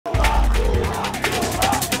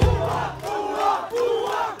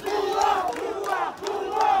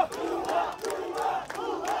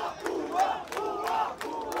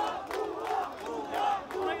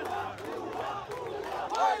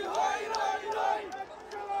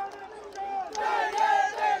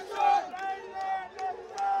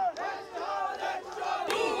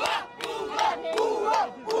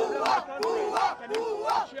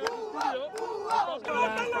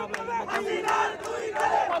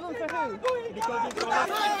We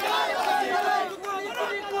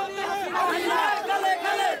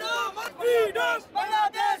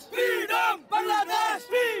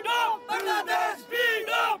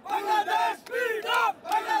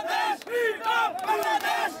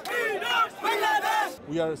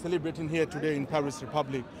are celebrating here today in Paris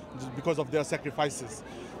Republic because of their sacrifices.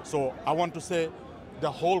 So I want to say the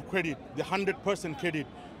whole credit, the 100% credit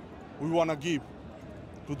we want to give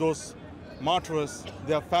to those martyrs,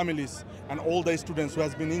 their families, and all the students who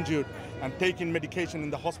has been injured and taking medication in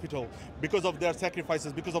the hospital. Because of their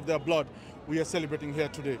sacrifices, because of their blood, we are celebrating here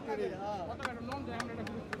today.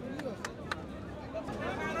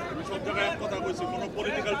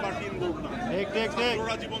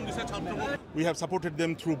 We have supported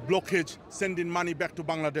them through blockage, sending money back to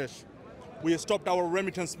Bangladesh. We have stopped our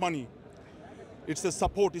remittance money. It's a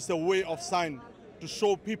support, it's a way of sign to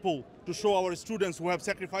show people, to show our students who have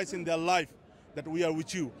sacrificed in their life that we are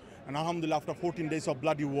with you. And alhamdulillah, after 14 days of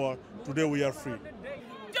bloody war, today we are free.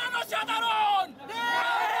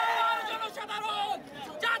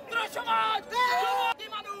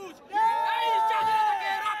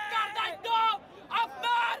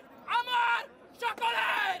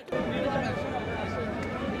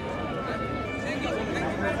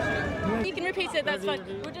 You can repeat it, that's fine.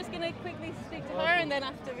 We're just going to quickly speak to her and then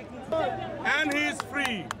after we can... And he's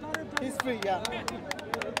free. He's free, yeah.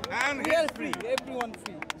 And we are free, everyone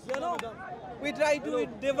free. You know, we try to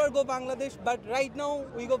never go Bangladesh, but right now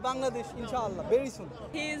we go Bangladesh, inshallah, very soon.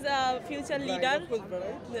 He's a future leader.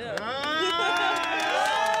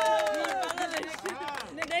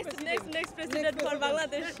 Next president for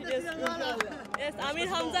Bangladesh. Yes, Amir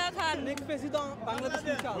Hamza Khan. Next president Bangladesh,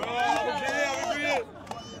 inshallah.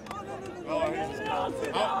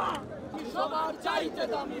 সবার চাইতে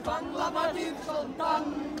দামি বাংলা মাটির সন্তান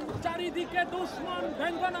চারিদিকে দুশমন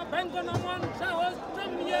ভেঙ্গনা মন সাহস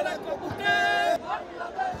জমিয়ে রাখো বুকে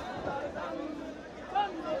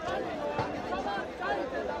সবার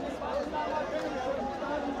চাইতে দামি বাংলা মাটির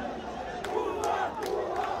সন্তান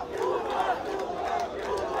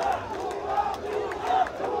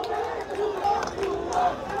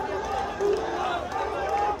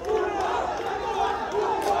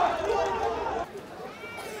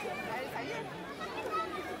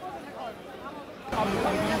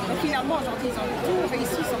Finalement, aujourd'hui, ils ont tout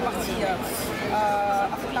réussi. Ils sont partis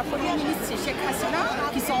avec la Prime Ministre Sheikh Hasina,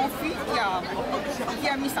 qui sont enfuis, qui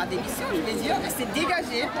a mis sa démission, je vais dire, elle s'est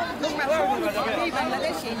dégagée. Donc maintenant, le pays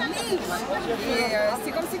Bangladesh est libre. Et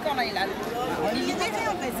c'est comme si on est libéré,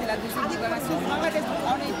 en fait. C'est la deuxième libération du Bangladesh.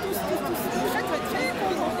 On est tous très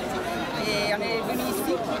contents. Et on est venus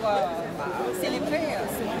ici pour célébrer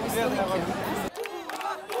ce moment historique.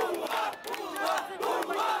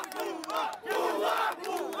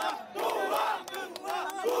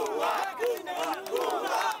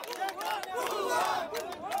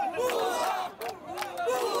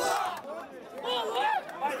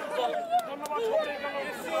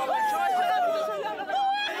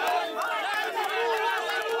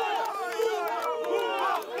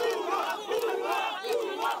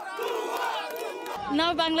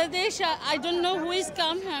 Now Bangladesh, I don't know who is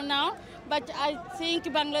come now, but I think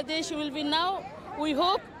Bangladesh will be now. We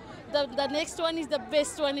hope the next one is the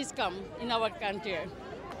best one is come in our country.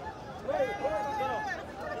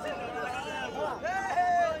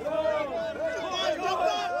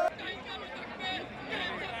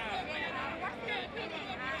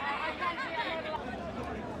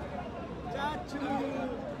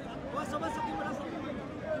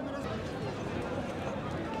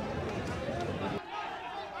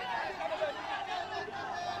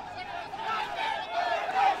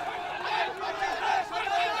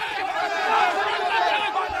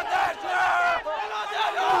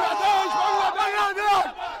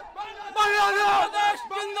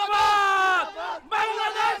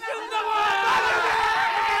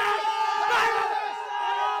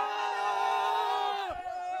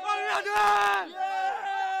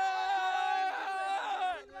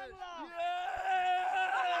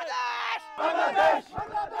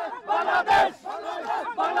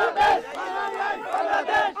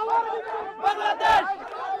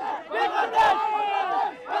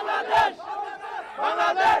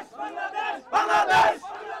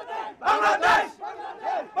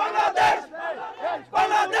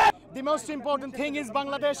 The most important thing is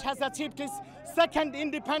Bangladesh has achieved its second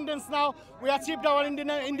independence now. We achieved our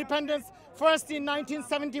independence first in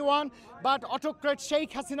 1971, but autocrat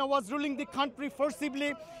Sheikh Hasina was ruling the country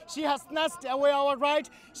forcibly. She has snatched away our right.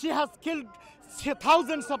 She has killed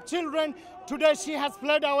thousands of children. Today she has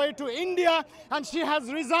fled away to India and she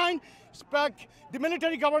has resigned. The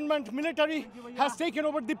military government, military has taken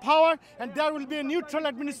over the power, and there will be a neutral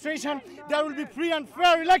administration. There will be free and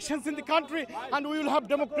fair elections in the country, and we will have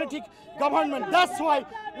democratic government. That's why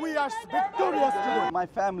we are victorious today. My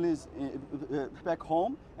family is back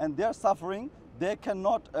home, and they're suffering. They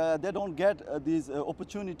cannot, they don't get these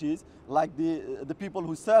opportunities like the people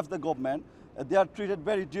who serve the government. They are treated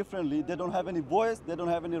very differently. They don't have any voice. They don't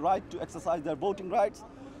have any right to exercise their voting rights.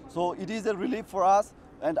 So it is a relief for us,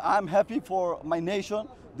 and I'm happy for my nation,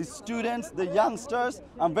 the students, the youngsters.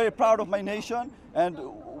 I'm very proud of my nation, and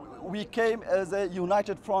we came as a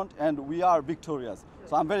united front, and we are victorious.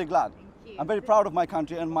 So I'm very glad. I'm very proud of my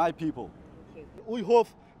country and my people. We hope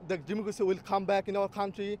that democracy will come back in our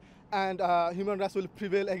country, and human rights will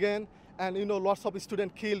prevail again. And you know, lots of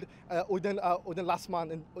students killed within last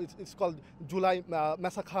month, and it's called July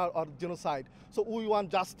massacre or genocide. So we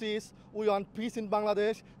want justice, we want peace in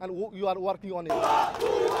Bangladesh, and we are working on it.